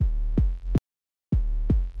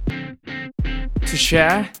to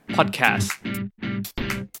share podcast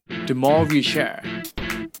the more we share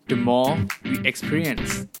the more we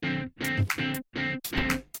experience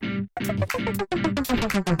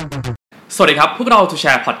สวัสดีครับพวกเรา to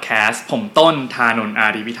share podcast ผมต้นธานนท์อา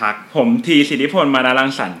รีพิทักษ์ผมทีสิทธิพลมานารั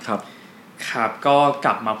งสรรค์ครับครับก็ก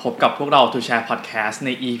ลับมาพบกับพวกเรา to share podcast ใน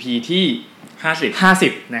EP ที่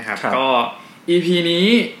50นะครับก็ EP นี้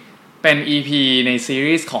เป็น EP ในซี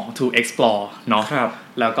รีส์ของ To Explore เนาะ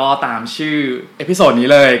แล้วก็ตามชื่อเอพิโซดนี้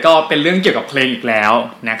เลยก็เป็นเรื่องเกี่ยวกับเพลงอีกแล้ว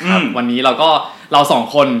นะครับวันนี้เราสอง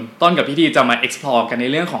คนต้นกับพี่ทีจะมา explore กันใน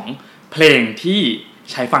เรื่องของเพลงที่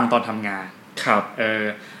ใช้ฟังตอนทำงานครับ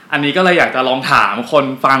อันนี้ก็เลยอยากจะลองถามคน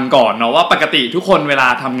ฟังก่อนเนาะว่าปกติทุกคนเวลา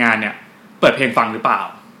ทำงานเนี่ยเปิดเพลงฟังหรือเปล่า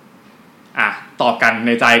ตอบกันใน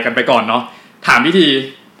ใจกันไปก่อนเนาะถามพี่ที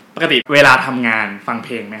ปกติเวลาทำงานฟังเพ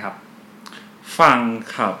ลงไหมครับฟัง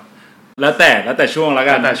ครับแล้วแต่ช่วงแล้ว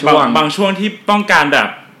กันบางช่วงที่ต้องการแบบ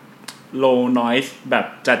low noise แบบ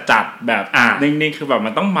จัดแบบนิ่งๆคือแบบมั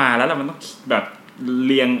นต้องมาแล้วมันต้องแบบเ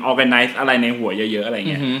รียง organize อะไรในหัวเยอะๆอะไร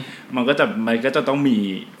เงี้ยมันก็จะต้องมี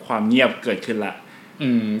ความเงียบเกิดขึ้นละ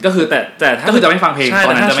ก็คือแต่ถ้าก็คือจะไม่ฟังเพลงต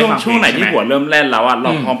อนนั้นจะไม่ฟังเพลงช่วงไหนที่หัวเริ่มแล่นแล้วอ่ะเร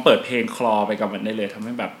าพร้อมเปิดเพลงคลอไปกับมันได้เลยทำใ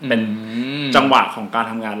ห้แบบเป็นจังหวะของการ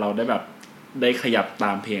ทำงานเราได้ขยับต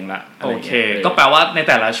ามเพลงละโอเคก็แปลว่าใน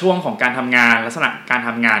แต่ละช่วงของการทำงานลักษณะการท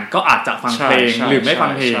ำงานก็อาจจะฟังเพลงหรือไม่ฟั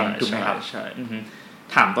งเพลงถูกไหมครับใช่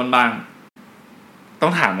ถามต้นบ้างต้อ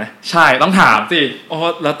งถามไหมใช่ต้องถามสิ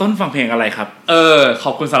แล้วต้นฟังเพลงอะไรครับข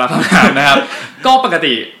อบคุณสำหรับคำถามนะครับ ก็ปก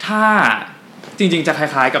ติถ้าจริงๆจะค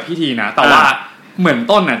ล้ายๆกับพี่ทีนะแต่ว่าเหมือน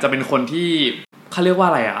ต้นน่ะจะเป็นคนที่เขาเรียกว่า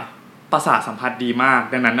อะไรประสาทสัมผัสดีมาก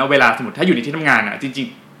ดังนั้นเวลาสมมติถ้าอยู่ในที่ทำงานจริง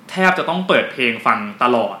ๆแทบจะต้องเปิดเพลงฟังต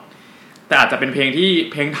ลอดแต่อาจจะเป็นเพลงที่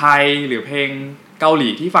เพลงไทยหรือเพลงเกาหลี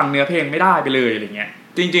ที่ฟังเนื้อเพลงไม่ได้ไปเลยอะไรเงี้ย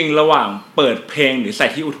จริงๆระหว่างเปิดเพลงหรือใส่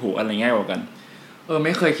ที่อุดหูอะไรง่ายกว่ากันไ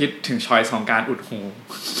ม่เคยคิดถึงช้อยส์ของการอุดหู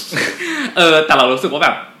แต่เรารู้สึกว่าแบ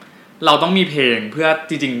บเราต้องมีเพลงเพื่อ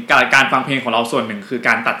จริงๆการฟังเพลงของเราส่วนหนึ่งคือก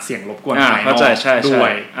ารตัดเสียงรบกวนภายนอกด้ว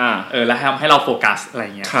ยแล้วทำให้เราโฟกัสอะไร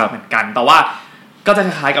เงี้ยเหมือนกันแต่ว่าก็จะค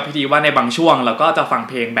ล้ายๆกับพี่ทีว่าในบางช่วงเราก็จะฟัง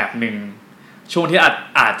เพลงแบบนึงช่วงที่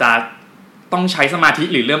อาจจะต้องใช้สมาธิ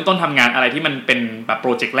หรือเริ่มต้นทำงานอะไรที่มันเป็นแบบโป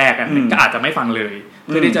รเจกต์แรกกันก็อาจจะไม่ฟังเลยเ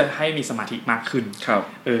พื่อที่จะให้มีสมาธิมากขึ้น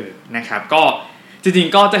นะครับก็จริง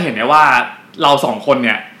ๆก็จะเห็นได้ว่าเราสองคนเ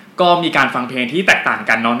นี่ยก็มีการฟังเพลงที่แตกต่าง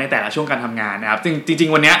กันเนาะในแต่ละช่วงการทำงานนะครับจริง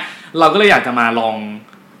ๆวันนี้เราก็เลยอยากจะมาลอง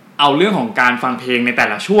เอาเรื่องของการฟังเพลงในแต่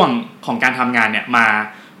ละช่วงของการทำงานเนี่ยมา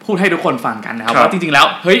พูดให้ทุกคนฟังกันนะครับว่าจริงๆแล้ว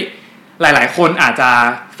เฮ้ยหลายๆคนอาจจะ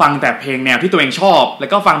ฟังแต่เพลงแนวที่ตัวเองชอบแล้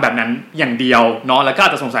วก็ฟังแบบนั้นอย่างเดียวเนาะแล้วก็อา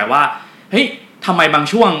จจะสงสัยว่าเฮ้ยทำไมบาง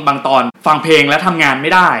ช่วงบางตอนฟังเพลงแล้วทำงานไ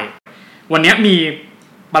ม่ได้วันนี้มี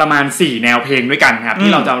ประมาณ4แนวเพลงด้วยกันครับ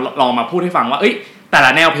ที่เราจะลองมาพูดให้ฟังว่าแต่ล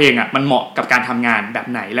ะแนวเพลงมันเหมาะกับการทำงานแบบ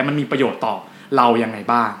ไหนและมันมีประโยชน์ต่อเรายังไง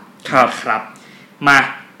บ้างครับมา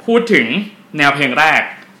พูดถึงแนวเพลงแรก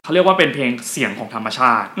เขาเรียกว่าเป็นเพลงเสียงของธรรมช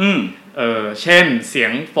าติเช่นเสีย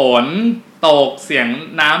งฝนตกเสียง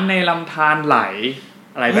น้ำในลำธารไหล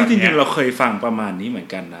อะไรแบบนี้จริงๆเราเคยฟังประมาณนี้เหมือน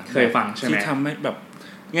กันนะเคยฟังใช่ไหมที่ทำให้แบบ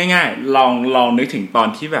ง่ายๆลองนึกถึงตอน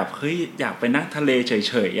ที่แบบเฮ้ยอยากไปนั่งทะเลเฉ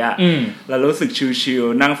ยๆแล้วรู้สึกชิล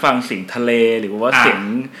ๆนั่งฟังเสียงทะเลหรือว่าเสียง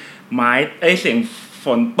ไม้เสียงฝ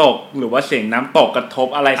นตกหรือว่าเสียงน้ำตกกระทบ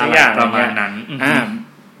อะไรสักอย่างประมาณนั้น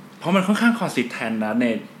เพราะมันค่อนข้างคอนสิสแทนนะ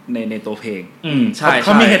ในตัวเพลงใช่เข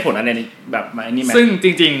ามีเหตุผลอะไรแบบนี้ไหมซึ่งจ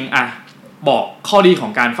ริงๆบอกข้อดีขอ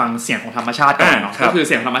งการฟังเสียงของธรรมชาติก่อนเนาะก็คือเ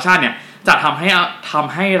สียงธรรมชาติเนี่ยจะทำใ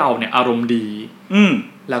ห้เราเนี่ยอารมณ์ดี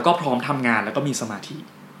แล้วก็พร้อมทำงานแล้วก็มีสมาธิ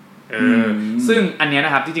ซึ่งอันนี้น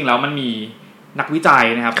ะครับจริงๆแล้วมันมีนักวิจัย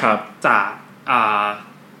นะครับจาก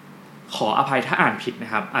ขออภัยถ้าอ่านผิดน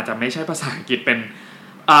ะครับอาจจะไม่ใช่ภาษาอังกฤษเป็น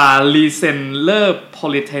Listener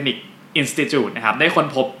Polytechnic Institute นะครับได้ค้น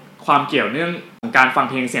พบความเกี่ยวเนื่องของการฟัง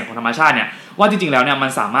เพลงเสียงของธรรมชาติเนี่ยว่าจริงๆแล้วเนี่ยมั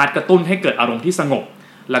นสามารถกระตุ้นให้เกิดอารมณ์ที่สงบ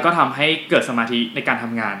แล้วก็ทำให้เกิดสมาธิในการท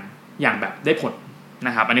ำงานอย่างแบบได้ผลน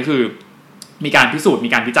ะครับอันนี้คือมีการพิสูจน์มี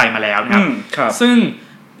การวิจัยมาแล้วนะครับซึ่ง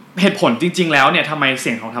เหตุผลจริงๆแล้วเนี่ยทำไมเ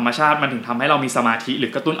สียงของธรรมชาติมันถึงทำให้เรามีสมาธิหรื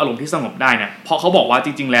อกระตุ้นอารมณ์ที่สงบได้เนี่ยเพราะเขาบอกว่าจ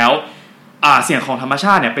ริงๆแล้วเสียงของธรรมช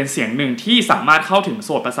าติเนี่ยเป็นเสียงหนึ่งที่สามารถเข้าถึงโส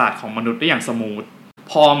ตประสาทของมนุษย์ได้อย่างสมูท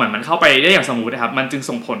พอเหมือนมันเข้าไปได้อย่างสมูทนะครับมันจึง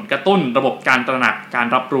ส่งผลกระตุ้นระบบการตระหนักการ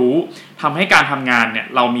รับรู้ทำให้การทำงานเนี่ย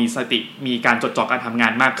เรามีสติมีการจดจ่อการทำงา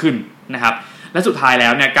นมากขึ้นนะครับและสุดท้ายแล้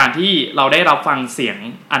วเนี่ยการที่เราได้รับฟังเสียง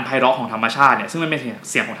อันไพเราะของธรรมชาติเนี่ยซึ่งมันเป็น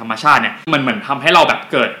เสียงของธรรมชาติเนี่ยมันเหมือนทำให้เราแบบ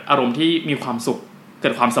เกิดอารมณ์ที่มีความสุขเกิ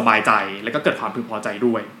ดความสบายใจแล้วก็เกิดความพึงพอใจ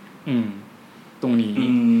ด้วยตรงนี้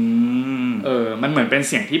มันเหมือนเป็น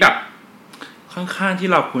เสียงที่แบบค่อนข้างที่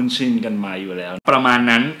เราคุ้นชินกันมาอยู่แล้วประมาณ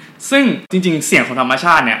นั้นซึ่งจริงๆเสียงของธรรมช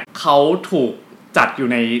าติเนี่ยเขาถูก จัดอยู่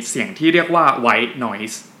ในเสียงที่เรียกว่า white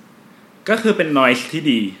noise ก็คือเป็น noise ที่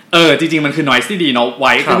ดีจริงๆมันคือ noise ที่ดีเนาะ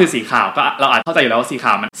white ก็คือสีขาวก็เราอาจเข้าใจอยู่แล้วว่าสีข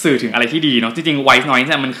าวมันสื่อถึงอะไรที่ดีเนาะจริงๆ white noise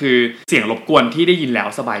เนี่ยมันคือเสียงรบกวนที่ได้ยินแล้ว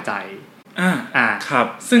สบายใจครับ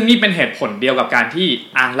ซึ่งนี่เป็นเหตุผลเดียวกับการที่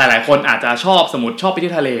หลายๆคนอาจจะชอบสมมุติชอบไปเที่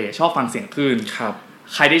ยวทะเลชอบฟังเสียงคลื่นครับ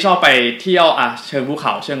ใครที่ชอบไปเที่ยวเชิงภูเข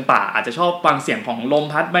าเชิงป่าอาจจะชอบฟังเสียงของลม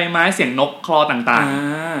พัดใบไม้เสียงนกคลอต่าง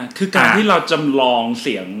ๆคือการที่เราจำลองเ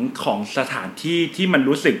สียงของสถานที่ที่มัน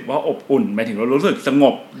รู้สึกว่าอบอุ่นหมายถึงเรารู้สึกสง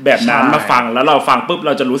บแบบนั้นมาฟังแล้วเราฟังปุ๊บเ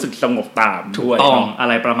ราจะรู้สึกสงบตามด้วยต้องอะ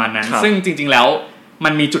ไรประมาณนั้นซึ่งจริงๆแล้วมั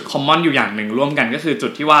นมีจุดคอมมอนอยู่อย่างหนึ่งร่วมกันก็คือจุ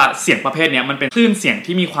ดที่ว่าเสียงประเภทนี้มันเป็นคลื่นเสียง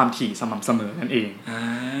ที่มีความถี่สม่ำเสมอนั่นเอง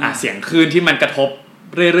เสียงคลื่นที่มันกระทบ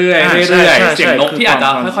เรื่อยๆเรื่อยๆเสียงนกที่อาจจะ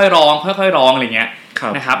ค่อยๆร้องค่อยๆร้องอะไรเงี้ย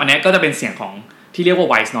นะครับอันนี้ก็จะเป็นเสียงของที่เรียกว่า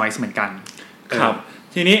white noise เหมือนกันครับ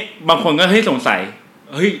ทีนี้บางคนก็สงสัย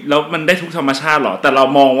แล้วมันได้ทุกธรรมชาติหรอแต่เรา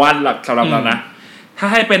มองว่าสำหรับเรานะถ้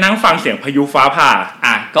าให้ไปนั่งฟังเสียงพายุฟ้าผ่า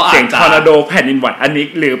ก็เสียงทอร์นาโดแผ่นดินไหวอันนี้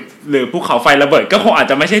หรือภูเขาไฟระเบิดก็คงอาจ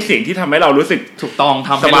จะไม่ใช่เสียงที่ทำให้เรารู้สึกถูกต้องท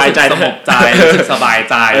ำให้รู้สึกสงบใจรู้สึกสบาย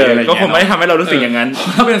ใจอะไรอย่างเงี้ยก็คงไม่ทำให้เรารู้สึกอย่างนั้น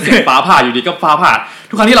ถ้าเป็นเสียงฟ้าผ่าอยู่ดีก็ฟ้าผ่า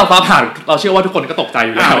ทุกครั้งที่เราฟ้าผ่าเราเชื่อว่าทุกคนก็ตกใจอ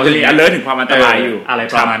ยู่แล้วจะมีalertถึงความอันตรายอยู่อะไร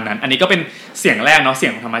ประมาณนั้นอันนี้ก็เป็นเสียงแรกเนาะเสีย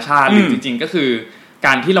งของธรรมชาติจริงๆก็คือก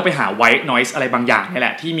ารที่เราไปหา white noise อะไรบางอย่างนี่แหล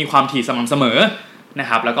ะที่มีความถี่สม่ำเสมอนะ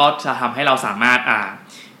ครับแล้วก็จะทำให้เราสามารถ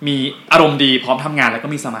มีอารมณ์ดีพร้อมทำงานแล้วก็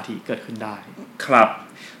มีสมาธิเกิดขึ้นได้ครับ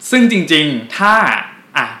ซึ่งจริงๆถ้า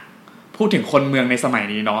พูดถึงคนเมืองในสมัย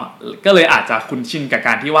นี้เนาะก็เลยอาจจะคุ้นชินกับก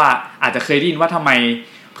ารที่ว่าอาจจะเคยได้ยินว่าทำไม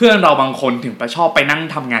เพื่อนเราบางคนถึงไปชอบไปนั่ง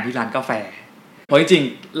ทำงานที่ร้านกาแฟเพราะจริง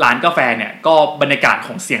ๆร้านกาแฟเนี่ยก็บรรยากาศข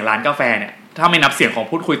องเสียงร้านกาแฟเนี่ยถ้าไม่นับเสียงของ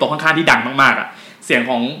พูดคุยโต๊ะข้างๆที่ดังมากๆเสียง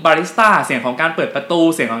ของบาริสต้าเสียงของการเปิดประตู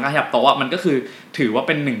เสียงของการขยับโต๊ะมันก็คือถือว่าเ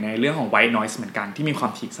ป็นหนึ่งในเรื่องของ white noise เหมือนกันที่มีควา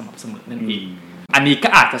มถี่สม่ำเสมอนั่นเองอันนี้ก็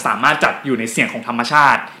อาจจะสามารถจัดอยู่ในเสียงของธรรมชา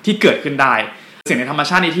ติที่เกิดขึ้นได้เสียงในธรรม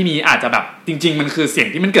ชาติในที่นี้อาจจะแบบจริงๆมันคือเสียง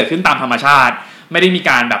ที่มันเกิดขึ้นตามธรรมชาติไม่ได้มี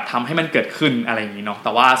การแบบทำให้มันเกิดขึ้นอะไรอย่างนี้เนาะแ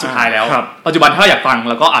ต่ว่าสุดท้ายแล้วปัจจุบันถ้าเราอยากฟัง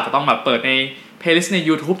เราก็อาจจะต้องแบบเปิดใน playlist ใน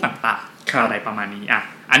YouTube ต่างๆอะไรประมาณนี้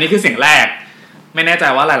อันนี้คือเสียงแรกไม่แน่ใจ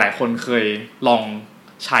ว่าหลายๆคนเคยลอง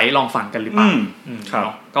ใช้ลองฟังกันหรือเปล่า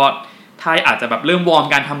ก็ถ้าอาจจะแบบเริ่มวอร์ม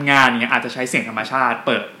การทำงานเงี้ยอาจจะใช้เสียงธรรมชาติเ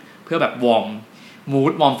ปิดเพื่อแบบวอร์ม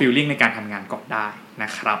mood warm feeling ในการทำงานก่อนได้น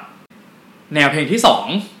ะครับแนวเพลงที่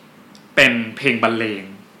2เป็นเพลงบรรเลง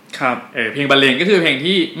ครับเพลงบรรเลงก็คือเพลง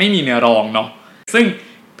ที่ไม่มีเนื้อร้องเนาะซึ่ง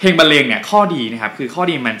เพลงบรรเลงเนี่ยข้อดีนะครับคือข้อ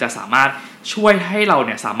ดีมันจะสามารถช่วยให้เราเ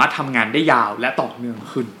นี่ยสามารถทำงานได้ยาวและต่อเนื่อง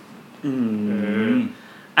ขึ้น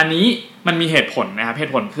อันนี้มันมีเหตุผลนะครับเห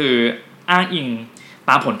ตุผลคืออ้างอิง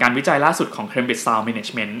ตามผลการวิจัยล่าสุดของ Cambridge Sound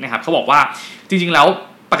Management นะครับเขาบอกว่าจริงๆแล้ว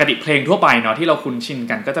ปกติเพลงทั่วไปเนาะที่เราคุ้นชิน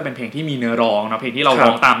กันก็จะเป็นเพลงที่มีเนื้อร้องเนาะเพลงที่เราร้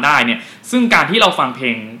องตามได้เนี่ยซึ่งการที่เราฟังเพล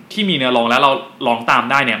งที่มีเนื้อร้องแล้วเราร้องตาม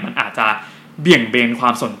ได้เนี่ยมันอาจจะเบี่ยงเบนควา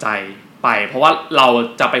มสนใจไปเพราะว่าเรา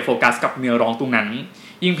จะไปโฟกัสกับเนื้อร้องตรงนั้น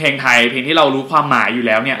ยิ่งเพลงไทยเพลงที่เรารู้ความหมายอยู่แ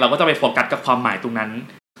ล้วเนี่ยเราก็จะไปโฟกัสกับความหมายตรงนั้น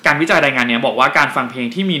การวิจัยรายงานเนี่ยบอกว่าการฟังเพลง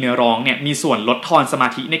ที่มีเนื้อร้องเนี่ยมีส่วนลดทอนสมา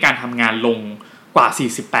ธิในการทำงานลงกว่า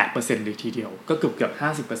 48% เลยทีเดียวก็เกือบ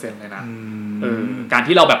 50% เลยนะการ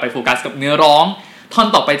ที่เราแบบไปโฟกัสกับเนื้อร้องท่อน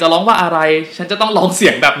ต่อไปจะร้องว่าอะไรฉันจะต้องร้องเสี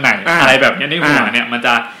ยงแบบไหนอะไรแบบนี้ในหัวเนี่ยมันจ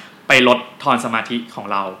ะไปลดทอนสมาธิของ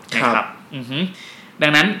เรานะครับดั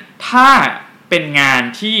งนั้นถ้าเป็นงาน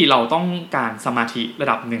ที่เราต้องการสมาธิระ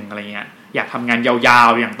ดับหนึ่งอะไรเงี้ยอยากทำงานยาว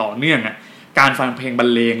ๆอย่างต่อเนื่องการฟังเพลงบรร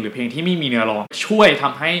เลงหรือเพลงที่ไม่มีเนื้อร้องช่วยท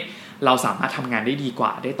ำให้เราสามารถทำงานได้ดีกว่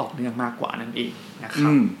าได้ต่อเนื่องมากกว่านั่นเองนะครั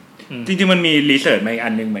บจริงๆมันมีรีเสิร์ชมาอีกอั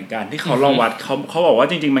นนึงเหมือนกันที่เขาลองวัดเขาบอกว่า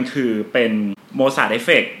จริงๆมันคือเป็นโมซาร์ทเอฟเ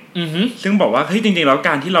ฟกต์ซึ่งบอกว่าจริงๆแล้วก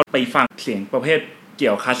ารที่เราไปฟังเสียงประเภทเกี่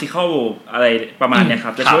ยวคลาสสิคอลอะไรประมาณนี้ค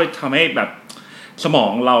รับจะช่วยทำให้แบบสมอ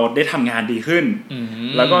งเราได้ทำงานดีขึ้น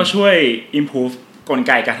แล้วก็ช่วย improve กลไ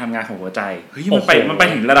กการทำงานของหัวใจมันไป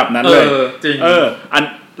ถึงระดับนั้นเลยจริง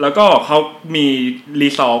แล้วก็เขามีรี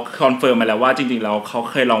ซอลคอนเฟิร์มมาแล้วว่าจริงๆแล้วเขา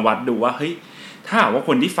เคยลองวัดดูว่าเฮ้ยถ้าหากว่าค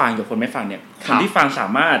นที่ฟังกับคนไม่ฟังเนี่ยคนที่ฟังสา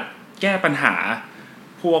มารถแก้ปัญหา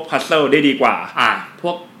พวกพัซเซิลได้ดีกว่าพ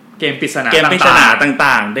วกเกมปริศนา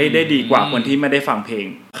ต่างๆได้ดีกว่าคนที่ไม่ได้ฟังเพลง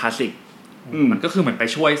คลาสสิกมันก็คือเหมือนไป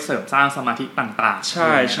ช่วยเสริมสร้างสมาธิต่างๆใ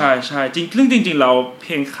ช่จริงเราเพ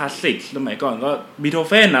ลงคลาสสิกสมัยก่อนก็บีโธเ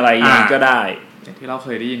ฟนอะไรอย่างนี้ก็ได้อย่างที่เราเค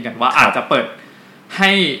ยได้ยินกันว่าอาจจะเปิดใ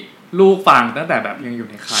ห้ลูกฟังตั้งแต่แบบยังอยู่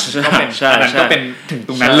ในครรภ์ก็เป็นอันนั้นก็เป็นถึงต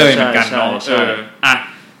รงนั้นเลยเหมือนกันเนาะ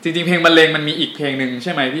จริงๆเพลงบรรเลงมันมีอีกเพลงนึงใ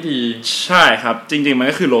ช่ไหมพี่ทีใช่ครับจริงๆมัน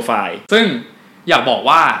ก็คือโลฟายซึ่งอยากบอก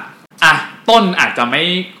ว่าต้นอาจจะไม่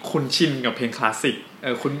คุ้นชินกับเพลงคลาสสิก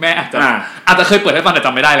คุณแม่อาจจะเคยเปิดให้ฟังแต่จ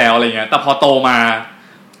ำไม่ได้แล้วอะไรเงี้ยแต่พอโตมา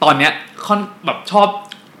ตอนเนี้ยค่อนแบบชอบ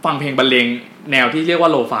ฟังเพลงบรรเลงแนวที่เรียกว่า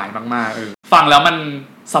โลฟายมาก ฟังแล้วมัน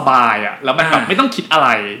สบายอ่ะแล้วมันแบบไม่ต้องคิดอะไร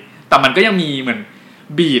แต่มันก็ยังมีเหมือน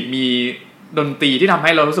บีทมีดนตรีที่ทำใ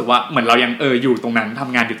ห้เรารู้สึกว่าเหมือนเรายังอยู่ตรงนั้นท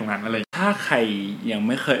ำงานอยู่ตรงนั้นอะไรถ้าใครยังไ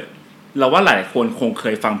ม่เคยเราว่าหลายคนคงเค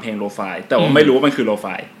ยฟังเพลงโลฟายแต่ว่าไม่รู้ว่ามันคือโลฟ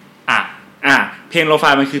ายเพลงโลฟา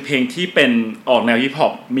ยมันคือเพลงที่เป็นออกแนวฮิปฮอ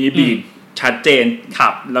ปมีบีทชัดเจนครั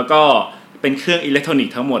บแล้วก็เป็นเครื่องอิเล็กทรอนิก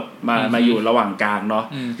ส์ทั้งหมดมาอยู่ระหว่างกลางเนาะ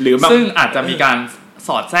หรือซึ่งอาจจะมีการส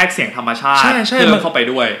อดแทรกเสียงธรรมชาติเพิ่มเข้าไป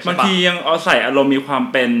ด้วยบางทียังเอาใส่อารมณ์มีความ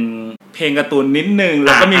เป็นเพลงการ์ตูนนิดนึงแ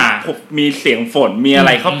ล้วก็มีเสียงฝนมีอะไ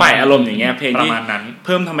รเข้าไปอารมณ์อย่างเงี้ยเพลงที่เ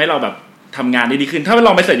พิ่มทำให้เราแบบทำงานได้ดีขึ้นถ้าล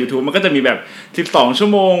องไปเสิร์ช YouTube มันก็จะมีแบบ12ชั่ว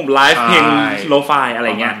โมงไลฟ์เพลงโลฟายอะไร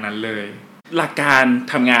เงี้ยนั้นเลยหลักการ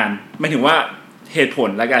ทำงานหมายถึงว่าเหตุผล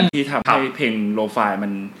ละกันที่ทำให้เพลงโลฟายมั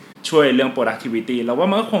นช่วยเรื่อง productivity แล้วว่า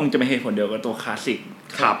มันก็คงจะเป็นเหตุผลเดียวกับตัวคลาสสิก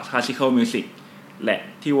classical music แหละ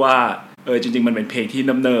ที่ว่าจริงๆมันเป็นเพลงที่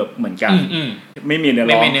เนิบๆเหมือนกันไม่มีเนื้อ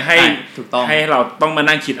ร้องให้เราต้องมา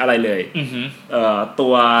นั่งคิดอะไรเลยตั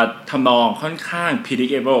วทำนองค่อนข้าง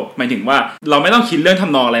predictable หมายถึงว่าเราไม่ต้องคิดเรื่องท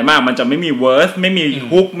ำนองอะไรมากมันจะไม่มี verse ไม่มี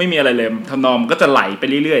hook ไม่มีอะไรเลยทำนองมันก็จะไหลไป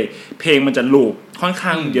เรื่อยๆเพลงมันจะลูปค่อนข้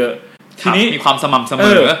างเยอะทีนี้มีความสม่ำเสม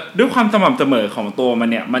อด้วยความสม่ำเสมอของตัวมัน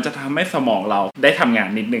เนี่ยมันจะทำให้สมองเราได้ทำงาน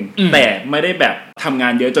นิดนึงแต่ไม่ได้แบบทำงา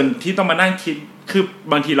นเยอะจนที่ต้องมานั่งคิดคือ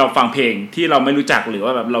บางทีเราฟังเพลงที่เราไม่รู้จักหรือว่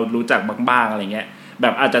าแบบเรารู้จักบ้างๆอะไรเงี้ยแบ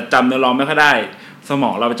บอาจจะจำเนื้อร้องไม่ค่อยได้สมอ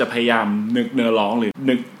งเราจะพยายามนึกเนื้อร้องหรือ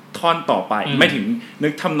นึกท่อนต่อไปไม่ถึงนึ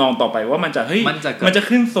กทำนองต่อไปว่ามันจะเฮ้ยมันจะ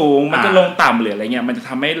ขึ้นสูงมันจะลงต่ำหรืออะไรเงี้ยมันจะ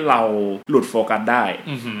ทำให้เราหลุดโฟกัสได้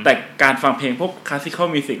แต่การฟังเพลงพวกคลาสสิคอล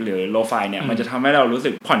มิวสิกหรือโลฟายเนี่ยมันจะทำให้เรารู้สึ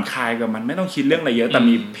กผ่อนคลายกับมันไม่ต้องคิดเรื่องอะไรเยอะแต่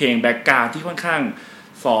มีเพลงแบ็คกราวด์ที่ค่อนข้าง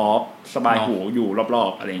ซอฟสบายหูอยู่รอ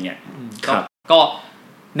บๆอะไรเงี้ยครับก็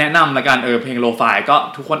แนะนำละกันเพลงโลฟายก็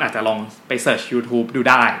ทุกคนอาจจะลองไปเสิร์ช YouTube ดู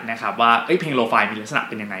ได้นะครับว่าเพลงโลฟายมีลักษณะ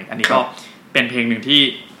เป็นยังไงอันนี้ก็เป็นเพลงนึงที่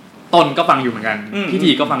ต้นก็ฟังอยู่เหมือนกันพี่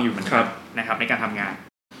ทีก็ฟังอยู่เหมือนกันนะครับในการทำงาน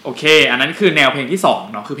โอเคอันนั้นคือแนวเพลงที่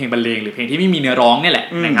2เนาะคือเพลงบรรเลงหรือเพลงที่ไม่มีเนื้อร้องนี่แหละ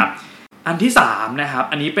นะครับอันที่3นะครับ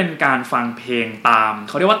อันนี้เป็นการฟังเพลงตามเ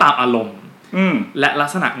ขาเรียกว่าตามอารมณ์และลัก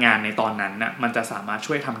ษณะงานในตอนนั้นน่ะมันจะสามารถ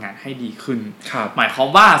ช่วยทำงานให้ดีขึ้นหมายความ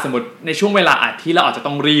ว่าสมมติในช่วงเวลาที่เราอาจจะ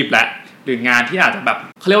ต้องรีบและหรืองานที่อาจจะแบบ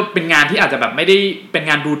เขาเรียกว่าเป็นงานที่อาจจะแบบไม่ได้เป็น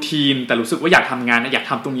งานรูทีนแต่รู้สึกว่าอยากทำงานอยาก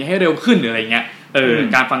ทำตรงนี้ให้เร็วขึ้นหรืออะไรเงี้ย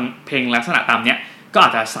การฟังเพลงลักษณะตามเนี้ยก็อา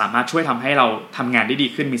จจะสามารถช่วยทำให้เราทำงานได้ดี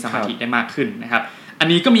ขึ้นมีสมาธิได้มากขึ้นนะครับอัน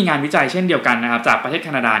นี้ก็มีงานวิจัยเช่นเดียวกันนะครับจากประเทศแค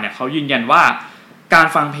นาดาเนี่ยเขายืนยันว่าการ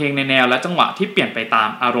ฟังเพลงในแนวและจังหวะที่เปลี่ยนไปตาม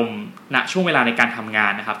อารมณ์ณช่วงเวลาในการทำงา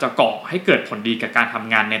นนะครับจะก่อให้เกิดผลดีกับการท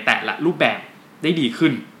ำงานในแต่ละรูปแบบได้ดีขึ้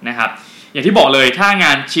นนะครับอย่างที่บอกเลยถ้าง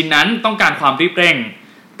านชิ้นนั้นต้องการความรีบเร่ง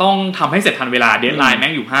ต้องทำให้เสร็จทันเวลาเดดไลน์แม่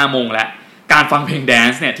งอยู่5 โมงแล้วการฟังเพลงแดน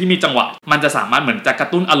ซ์เนี่ยที่มีจังหวะมันจะสามารถเหมือนจะกระ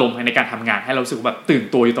ตุ้นอารมณ์ในการทำงานให้เรารู้สึกแบบตื่น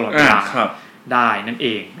ตัวอยู่ตลอดเวลาได้นั่นเอ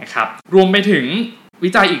งนะครับรวมไปถึงวิ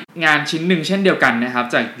จัยอีกงานชิ้นหนึ่งเช่นเดียวกันนะครับ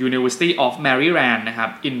จาก University of Maryland นะครับ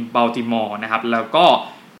in Baltimore นะครับแล้วก็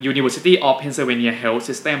University of Pennsylvania Health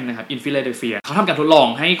System นะครับ in Philadelphia เขาทำการทดลอง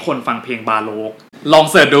ให้คนฟังเพลงบาโลกลอง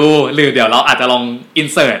เสิร์ชดูหรือเดี๋ยวเราอาจจะลอง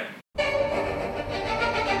insert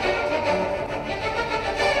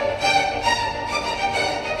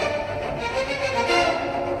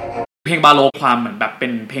เพลงบาโลความเหมือนแบบเป็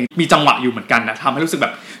นเพลงมีจังหวะอยู่เหมือนกันนะทำให้รู้สึกแบ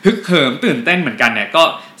บฮึกเหิมตื่นเต้นเหมือนกันเนี่ยก็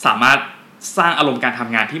สามารถสร้างอารมณ์การท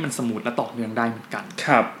ำงานที่มันสมูทและต่อเนื่องได้เหมือนกันค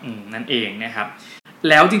รับนั่นเองนะครับ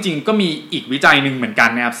แล้วจริงๆก็มีอีกวิจัยหนึ่งเหมือนกัน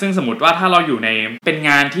นะครับซึ่งสมมติว่าถ้าเราอยู่ในเป็น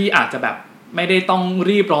งานที่อาจจะแบบไม่ได้ต้อง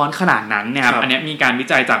รีบร้อนขนาดนั้นนะครับอันนี้มีการวิ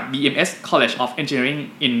จัยจาก BMS College of Engineering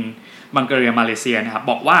in Bungaria Malaysia นะครับ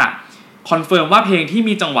บอกว่าคอนเฟิร์มว่าเพลงที่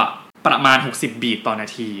มีจังหวะประมาณ60บีทต่อนา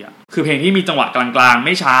ทีอ่ะคือเพลงที่มีจังหวะกลางๆไ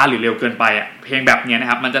ม่ช้าหรือเร็วเกินไปอ่ะเพลงแบบนี้นะ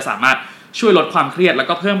ครับมันจะสามารถช่วยลดความเครียดแล้ว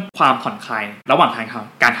ก็เพิ่มความผ่อนคลายระหว่าง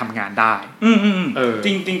การทำงานได้จ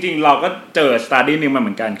ริงเราก็เจอสตาร์ดี้นึงมาเห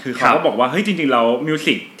มือนกันคือเขาก็บอกว่าเฮ้ยจริงๆเรามิว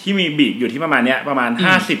สิกที่มีบีทอยู่ที่ประมาณเนี้ยประมาณ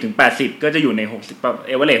 50-80 ก็จะอยู่ใน60เ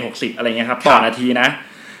อเวอเรจ60อะไรเงี้ยครับต่อนาทีนะ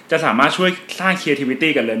จะสามารถช่วยสร้าง creativity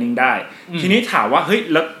กับ learning ได้ทีนี้ถามว่าเฮ้ย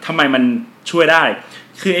แล้วทำไมมันช่วยได้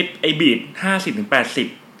คือไอ้บีท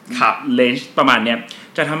 50-80ครับเลนจ์ประมาณเนี้ย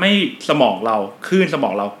จะทำให้สมองเราคลื่นสมอ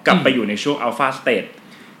งเรากลับไปอยู่ในช่วงอัลฟาสเตท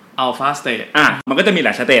มันก็จะมีหล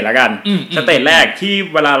ายสเตจแล้วกันสเตจแรกที่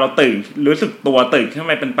เวลาเราตื่นรู้สึกตัวตื่นขึ้น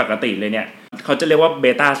มาเป็นปกติเลยเนี่ยเขาจะเรียกว่าเบ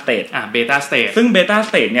ต้าสเตทซึ่งเบต้าส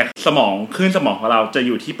เตทเนี่ยสมองคลื่นสมองของเราจะอ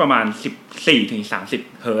ยู่ที่ประมาณ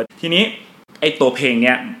 14-30 เฮิร์ตซ์ทีนี้ไอตัวเพลงเ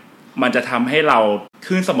นี่ยมันจะทำให้เราค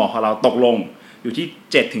ลื่นสมองของเราตกลงอยู่ที่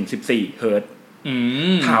 7-14 เฮิร์ตซ์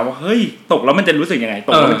ถามว่าเฮ้ยตกแล้วมันจะรู้สึกยังไงต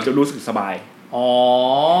กแล้วมันจะรู้สึกสบาย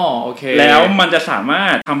โอเคแล้วมันจะสามา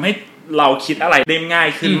รถทำให้เราคิดอะไรได้ง่าย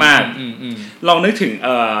ขึ้นมากลองนึกถึง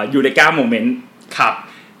ยูเรกาโมเมนต์ครับ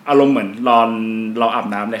อารมณ์เหมือนเราอาบ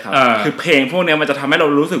น้ำเลยครับคือเพลงพวกนี้มันจะทำให้เรา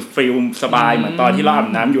รู้สึกฟีลสบายเหมือนตอนที่เราอาบ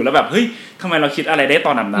น้ำอยู่แล้วแบบเฮ้ยทำไมเราคิดอะไรได้ต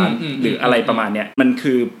อนอาบน้ำหรืออะไรประมาณเนี้ยมัน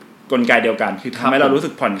คือกลไกเดียวกันคือทำให้เรารู้สึ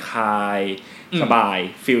กผ่อนคลายสบาย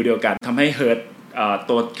ฟีลเดียวกันทำให้เฮิร์ต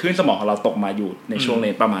ตัวคลื่นสมองของเราตกมาอยู่ในช่วงเล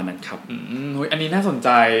นประมาณนั้นครับอันนี้น่าสนใจ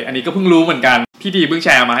อันนี้ก็เพิ่งรู้เหมือนกันพี่ดีเพิ่งแช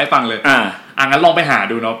ร์มาให้ฟังเลยงั้นลองไปหา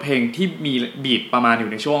ดูเนาะเพลงที่มีบีทประมาณอ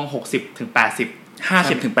ยู่ในช่วง60ถึง80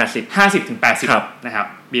 50ถึง80 50ถึง80นะครับ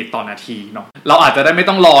บีทต่อนาทีเนาะเราอาจจะได้ไม่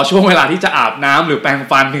ต้องรอช่วงเวลาที่จะอาบน้ำหรือแปรง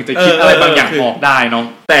ฟันถึงจะคิดอะไรบางอย่างออกได้เนาะ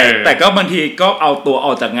แต่ก็บางทีก็เอาตัวอ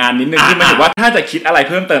อกจากงานนิดนึงที่มันถือว่าถ้าจะคิดอะไร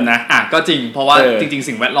เพิ่มเติมนะก็จริงเพราะว่าจริงๆ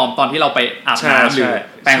สิ่งแวดล้อมตอนที่เราไปอาบน้ำหรือ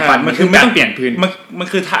แปรงฟันมันคือไม่ต้องเปลี่ยนพื้นมัน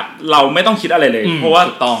คือเราไม่ต้องคิดอะไรเลยเพราะว่า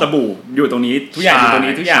สบู่อยู่ตรงนี้ทุกอย่างอยู่ตรง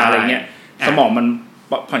นี้ทุกอย่างอะไรเงี้ยสมองมัน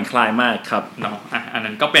ผ่อนคลายมากครับเนาะอัน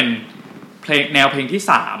นั้นก็เป็นเพลงแนวเพลงที่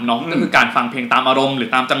3เนาะก็คือการฟังเพลงตามอารมณ์หรือ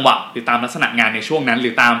ตามจังหวะหรือตามลักษณะงานในช่วงนั้นหรื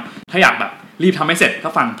อตามถ้าอยากแบบรีบทำให้เสร็จก็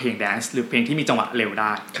ฟังเพลงแดนซ์หรือเพลงที่มีจังหวะเร็วไ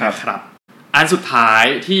ด้ครับอันสุดท้าย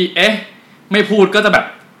ที่ไม่พูดก็จะแบบ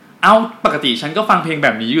ปกติฉันก็ฟังเพลงแบ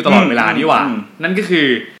บนี้อยู่ตลอดเวลานี่หว่านั่นก็คือ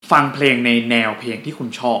ฟังเพลงในแนวเพลงที่คุณ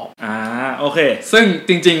ชอบโอเคซึ่ง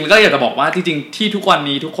จริงๆก็อยากจะบอกว่าจริงๆที่ทุกวัน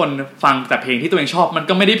นี้ทุกคนฟังแต่เพลงที่ตัวเองชอบมัน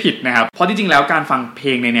ก็ไม่ได้ผิดนะครับเพราะจริงๆแล้วการฟังเพล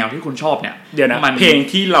งในแนวที่คุณชอบเนี่ยเดี๋ยวนะเพลง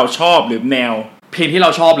ที่เราชอบหรือแนวเพลงที่เรา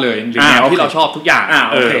ชอบเลยหรือแนวที่เราชอบทุกอย่าง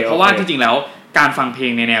เพราะว่าจริงๆแล้วการฟังเพล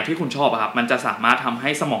งในแนวที่คุณชอบครับมันจะสามารถทำให้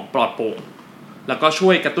สมองปลอดโปร่งแล้วก็ช่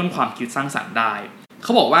วยกระตุ้นความคิดสร้างสรรค์ได้เข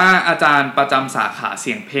าบอกว่าอาจารย์ประจำสาขาเ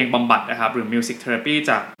สียงเพลงบำบัดนะครับหรือ Music Therapy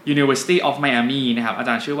จาก University of Miami นะครับอาจ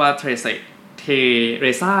ารย์ชื่อว่าเทเร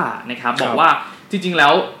ซ่านะครับบอกว่าจริงๆแล้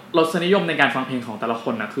วรสนิยมในการฟังเพลงของแต่ละค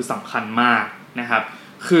นนะคือสำคัญมากนะครับ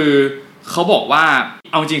คือเขาบอกว่า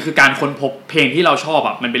เอาจริงคือการค้นพบเพลงที่เราชอบ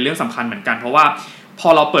มันเป็นเรื่องสำคัญเหมือนกันเพราะว่าพอ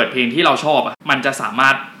เราเปิดเพลงที่เราชอบมันจะสามา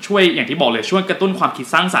รถช่วยอย่างที่บอกเลยช่วยกระตุ้นความคิด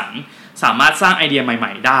สร้างสรรค์สามารถสร้างไอเดียให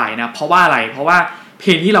ม่ๆได้นะเพราะว่าอะไรเพราะว่าเพ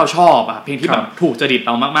ลงที่เราชอบเพลงที่แบบถูกจริตเ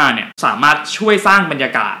รามากๆเนี่ยสามารถช่วยสร้างบรรย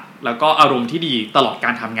ากาศแล้วก็อารมณ์ที่ดีตลอดกา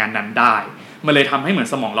รทำงานนั้นได้มันเลยทำให้เหมือน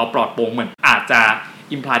สมองเราปลอดโปร่งเหมือนอาจจะ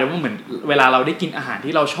อิมพลายได้ว่าเหมือนเวลาเราได้กินอาหาร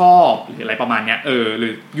ที่เราชอบหรืออะไรประมาณเนี้ยหรื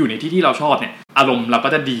ออยู่ในที่เราชอบเนี่ยอารมณ์เราก็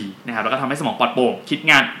จะดีนะครับแล้วก็ทำให้สมองปลอดโปร่งคิด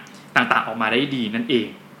งานต่างๆออกมาได้ดีนั่นเอง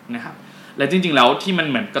นะครับและจริงๆแล้วที่มัน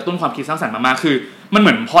เหมือนกระตุ้นความคิดสร้างสรรค์มากๆคือมันเห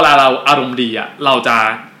มือนพอเราอารมณ์ดีเราจะ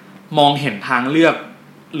มองเห็นทางเลือก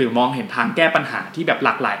หรือมองเห็นทางแก้ปัญหาที่แบบหล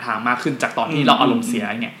ากหลายทางมากขึ้นจากตอนที่เราอารมณ์เสีย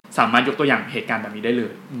เนี่ยสามารถยกตัวอย่างเหตุการณ์แบบนี้ได้เล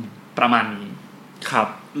ยประมาณนี้ครับ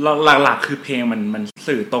หลักๆคือเพลงมัน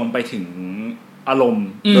สื่อตรงไปถึงอารมณ์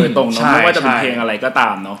โดยตรงเนาะไม่ว่าจะเป็นเพลงอะไรก็ตา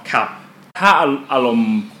มเนาะครับถ้าอารม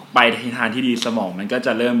ณ์ไปในทางที่ดีสมองมันก็จ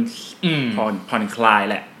ะเริ่มผ่อนคลาย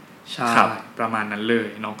แหละใช่ประมาณนั้นเลย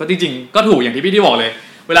เนาะก็จริงๆก็ถูกอย่างที่พี่ที่บอกเลย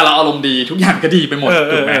เวลาเราอารมณ์ดีทุกอย่างก็ดีไปหมด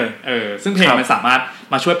ถูกไหมซึ่งเพลงมันสามารถ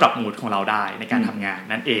มาช่วยปรับมูดของเราได้ในการทำงาน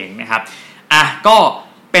นั่นเองนะครับก็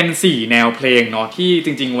เป็น4แนวเพลงเนาะที่จ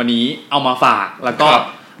ริงๆวันนี้เอามาฝากแล้วก็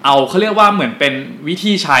เขาเรียกว่าเหมือนเป็นวิ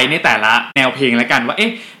ธีใช้ในแต่ละแนวเพลงแล้วกันว่า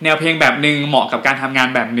แนวเพลงแบบนึงเหมาะกับการทำงาน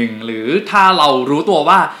แบบนึงหรือถ้าเรารู้ตัว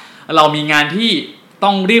ว่าเรามีงานที่ต้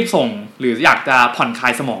องรีบส่งหรืออยากจะผ่อนคลา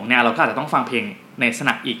ยสมองเนี่ยเราก็อาจจะต้องฟังเพลงในลักษณ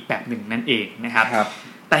ะอีกแบบนึงนั่นเองนะครับ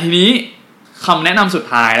แต่ทีนี้คำแนะนำสุด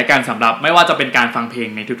ท้ายและการสำหรับไม่ว่าจะเป็นการฟังเพลง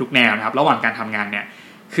ในทุกๆแนวนะครับระหว่างการทำงานเนี่ย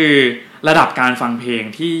คือระดับการฟังเพลง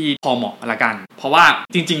ที่พอเหมาะละกันเพราะว่า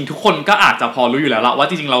จริงๆทุกคนก็อาจจะพอรู้อยู่แล้วละว่า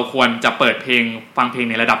จริงๆเราควรจะเปิดเพลงฟังเพลง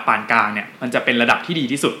ในระดับปานกลางเนี่ยมันจะเป็นระดับที่ดี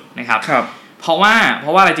ที่สุดนะครับเพราะว่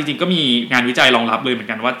าอะไรจริงๆก็มีงานวิจัยรองรับเลยเหมือน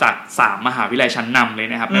กันว่าจาก3มหาวิทยาลัยชั้นนำเลย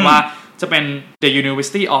นะครับไม่ว่าจะเป็น The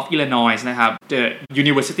University of Illinois นะครับ The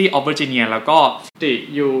University of Virginia แล้วก็ The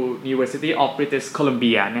University of British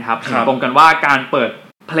Columbia นะครับตรงกันว่าการเปิด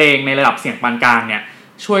เพลงในระดับเสียงปานกลางเนี่ย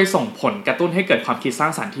ช่วยส่งผลกระตุ้นให้เกิดความคิดสร้า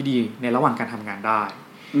งสรรค์ที่ดีในระหว่างการทำงานได้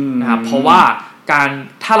นะครับเพราะว่า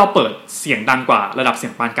ถ้าเราเปิดเสียงดังกว่าระดับเสีย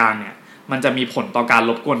งปานกลางเนี่ยมันจะมีผลต่อการ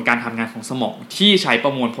รบกวนการทำงานของสมองที่ใช้ปร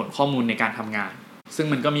ะมวลผลข้อมูลในการทำงานซึ่ง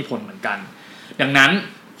มันก็มีผลเหมือนกันดังนั้น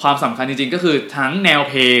ความสำคัญจริงๆก็คือทั้งแนว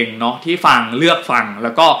เพลงเนาะที่ฟังเลือกฟังแ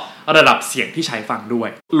ล้วก็ระดับเสียงที่ใช้ฟังด้วย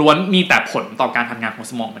ล้วนมีแต่ผลต่อการทำงานของ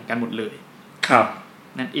สมองเหมือนกันหมดเลยครับ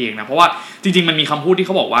นั่นเองนะเพราะว่าจริงๆมันมีคำพูดที่เ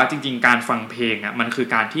ขาบอกว่าจริงๆการฟังเพลงมันคือ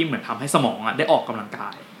การที่เหมือนทำให้สมองได้ออกกำลังกา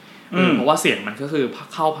ยเพราะว่าเสียงมันก็คือ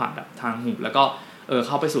เข้าผ่านแบบทางหูแล้วก็เ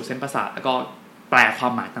ข้าไปสู่เส้นประสาทแล้วก็แปลควา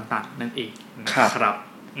มหมายต่างๆนั่นเองนะครับ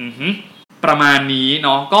ประมาณนี้เน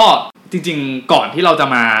าะก็จริงๆก่อนที่เราจะ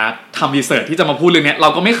มาทำรีเสิร์ชที่จะมาพูดเรื่องนี้เรา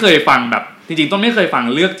ก็ไม่เคยฟังแบบจริงๆต้นไม่เคยฟัง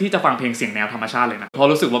เลือกที่จะฟังเพลงเสียงแนวธรรมชาติเลยนะเพราะ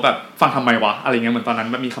รู้สึกว่าแบบฟังทำไมวะอะไรเงี้ยเหมือนตอนนั้น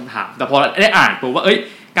มันมีคำถามแต่พอได้อ่านปุ๊บว่า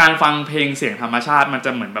การฟังเพลงเสียงธรรมชาติมันจ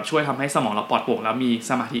ะเหมือนแบบช่วยทำให้สมองเราปลอดโปร่งแล้วมี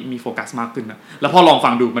สมาธิมีโฟกัสมากขึ้นนะแล้วพอลองฟั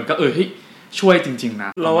งดูมันก็ ช่วยจริงๆน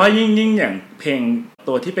ะเราว่ายิ่งอย่างเพลง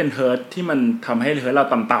ตัวที่เป็นเฮิร์ทที่มันทำให้เฮิร์ทเรา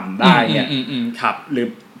ต่ำๆได้เนี่ยครับหรือ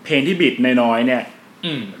เพลงที่บีทน้อยๆเนี่ย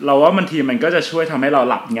เราว่าบางทีมันก็จะช่วยทำให้เรา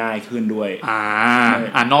หลับง่ายขึ้นด้วย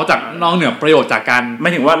นอกเหนือประโยชน์จากการไม่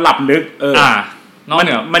ถึงว่าหลับลึก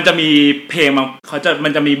มันจะมีเพลงมั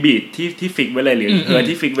นจะมีบีทที่ฟิกไว้เลยหรือเฮิร์ท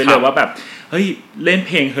ที่ฟิกไว้เลยว่าแบบเฮ้ยเล่นเ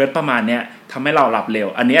พลงเฮิร์ทประมาณเนี้ยทำให้เราหลับเร็ว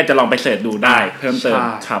อันนี้อาจจะลองไปเสิร์ชดูได้เพิ่มเติม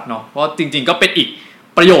ครับเนาะเพราะจริงๆก็เป็นอีก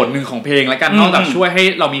ประโยชน์หนึ่งของเพลงแล้วกันนอกจากช่วยให้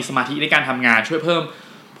เรามีสมาธิในการทำงานช่วยเพิ่ม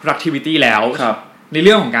productivity แล้วในเ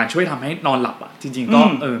รื่องของการช่วยทำให้นอนหลับอ่ะจริงๆก็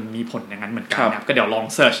มีผลอย่างนั้นเหมือนกันนะครับก็เดี๋ยวลอง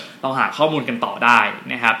เสิร์ชลองหาข้อมูลกันต่อได้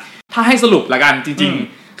นะครับถ้าให้สรุปละกันจริง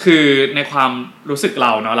ๆคือในความรู้สึกเร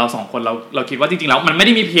าเนาะเราสองคนเราคิดว่าจริงๆแล้วมันไม่ไ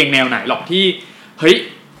ด้มีเพลงแนวไหนหรอกที่เฮ้ย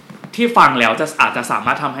ที่ฟังแล้วอาจจะสาม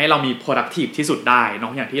ารถทำให้เรามี productive ที่สุดได้เนา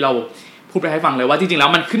ะอย่างที่เราพูดไปให้ฟังเลยว่าจริงๆแล้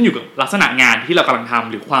วมันขึ้นอยู่กับลักษณะงานที่เรากำลังทำ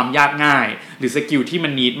หรือความยากง่ายหรือสกิลที่มั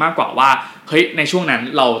นนีดมากกว่าว่าเฮ้ยในช่วงนั้น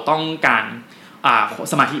เราต้องการ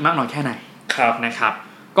สมาธิมากน้อยแค่ไหนนะครับ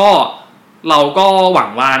ก็เราก็หวัง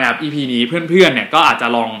ว่านะครับ EP นี้เพื่อนๆเนี่ยก็อาจจะ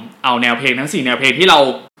ลองเอาแนวเพลงทั้ง4แนวเพลงที่เรา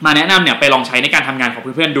มาแนะนำเนี่ยไปลองใช้ในการทำงานของเ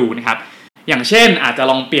พื่อนๆดูนะครับอย่างเช่นอาจจะ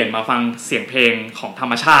ลองเปลี่ยนมาฟังเสียงเพลงของธร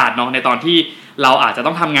รมชาติเนาะในตอนที่เราอาจจะ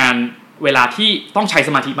ต้องทำงานเวลาที่ต้องใช้ส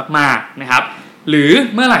มาธิมากๆนะครับหรือ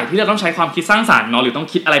เมื่อไหร่ที่เราต้องใช้ความคิดสร้างสรรค์เนาะหรือต้อง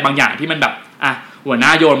คิดอะไรบางอย่างที่มันแบบหัวหน้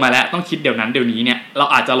าโยนมาแล้วต้องคิดเดี๋ยวนั้นเดี๋ยวนี้เนี่ยเรา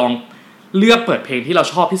อาจจะลองเลือกเปิดเพลงที่เรา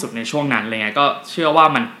ชอบที่สุดในช่วงนั้นอะไรเงี้ยก็เชื่อว่า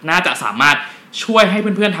มันน่าจะสามารถช่วยให้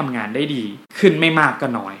เพื่อนๆทำงานได้ดีขึ้นไม่มากก็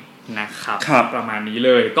น้อยนะครับประมาณนี้เ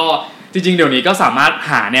ลยก็จริงๆเดี๋ยวนี้ก็สามารถ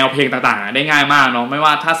หาแนวเพลงต่างๆได้ง่ายมากเนาะไม่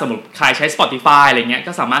ว่าถ้าสมมติใครใช้ Spotify อะไรเงี้ย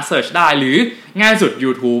ก็สามารถเสิร์ชได้หรือง่ายสุด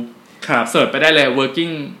YouTube เสิร์ชไปได้เลย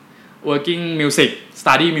working music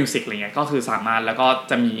study music อะไรเงี้ยก็คือสามารถแล้วก็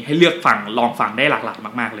จะมีให้เลือกฟังลองฟังได้หลากหลาย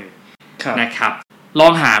มากๆเลยนะครับลอ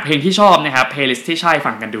งหาเพลงที่ชอบนะครับ playlist ที่ใช่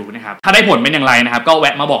ฟังกันดูนะครับถ้าได้ผลเป็นอย่างไรนะครับก็แว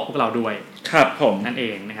ะมาบอกพวกเราด้วยครับผมนั่นเอ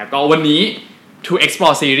งนะครับก็วันนี้ To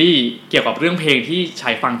Explore Series เกี่ยวกับเรื่องเพลงที่ใช้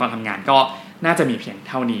ฟังตอนทำงานก็น่าจะมีเพียง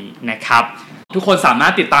เท่านี้นะครับทุกคนสามาร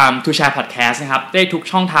ถติดตาม To Share Podcast นะครับได้ทุก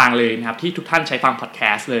ช่องทางเลยนะครับที่ทุกท่านใช้ฟัง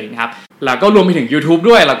podcast เลยนะครับแล้วก็รวมไปถึง YouTube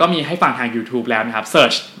ด้วยแล้วก็มีให้ฟังทาง YouTube แล้วนะครับ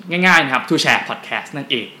search ง่ายๆนะครับ To Share Podcast นั่น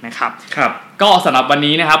เองนะครับก็สำหรับวัน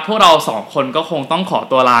นี้นะครับพวกเรา2คนก็คงต้องขอ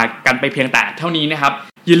ตัวลากันไปเพียงแต่เท่านี้นะครับ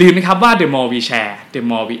อย่าลืมนะครับว่า The more we share the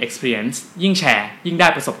more we experience ยิ่งแชร์ยิ่งได้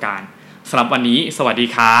ประสบการณ์สำหรับวันนี้สวัสดี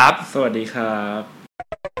ครับสวัสดีครับ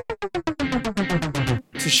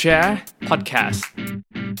To Share Podcast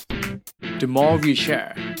The more we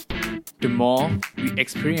share the more we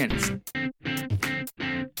experience